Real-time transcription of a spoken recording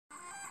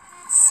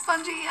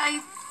Spongy,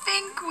 I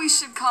think we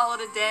should call it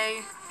a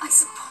day. I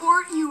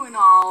support you and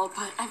all,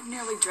 but I've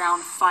nearly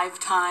drowned 5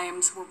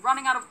 times. We're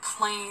running out of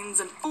planes,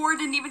 and 4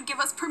 didn't even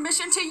give us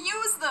permission to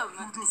use them.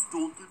 I just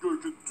don't think I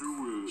can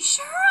do it.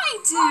 Sure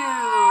I do.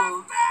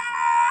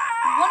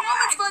 One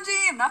moment,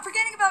 Spongy. I'm not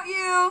forgetting about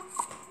you.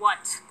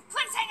 What?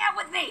 Please hang out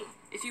with me!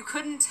 If you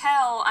couldn't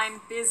tell,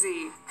 I'm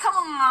busy. Come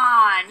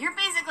on, you're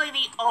basically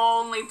the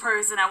only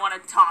person I want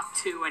to talk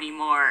to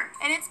anymore.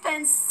 And it's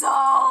been so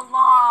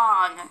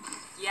long.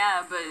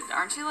 Yeah, but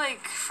aren't you,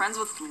 like, friends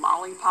with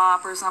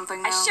Lollipop or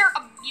something now? I share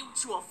a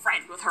mutual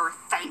friend with her,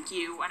 thank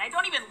you, and I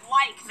don't even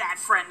like that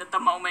friend at the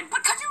moment.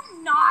 But could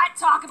you not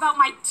talk about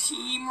my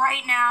team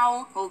right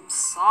now? Well,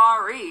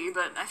 sorry,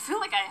 but I feel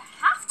like I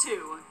have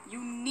to.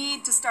 You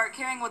need to start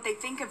caring what they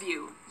think of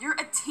you. You're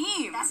a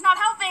team. That's not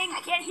helping,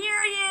 I can't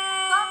hear you.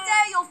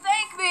 Someday you'll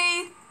thank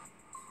me.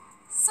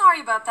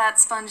 Sorry about that,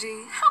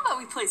 Spongy. How about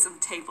we play some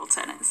table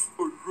tennis?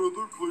 I'd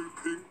rather play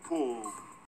ping pong.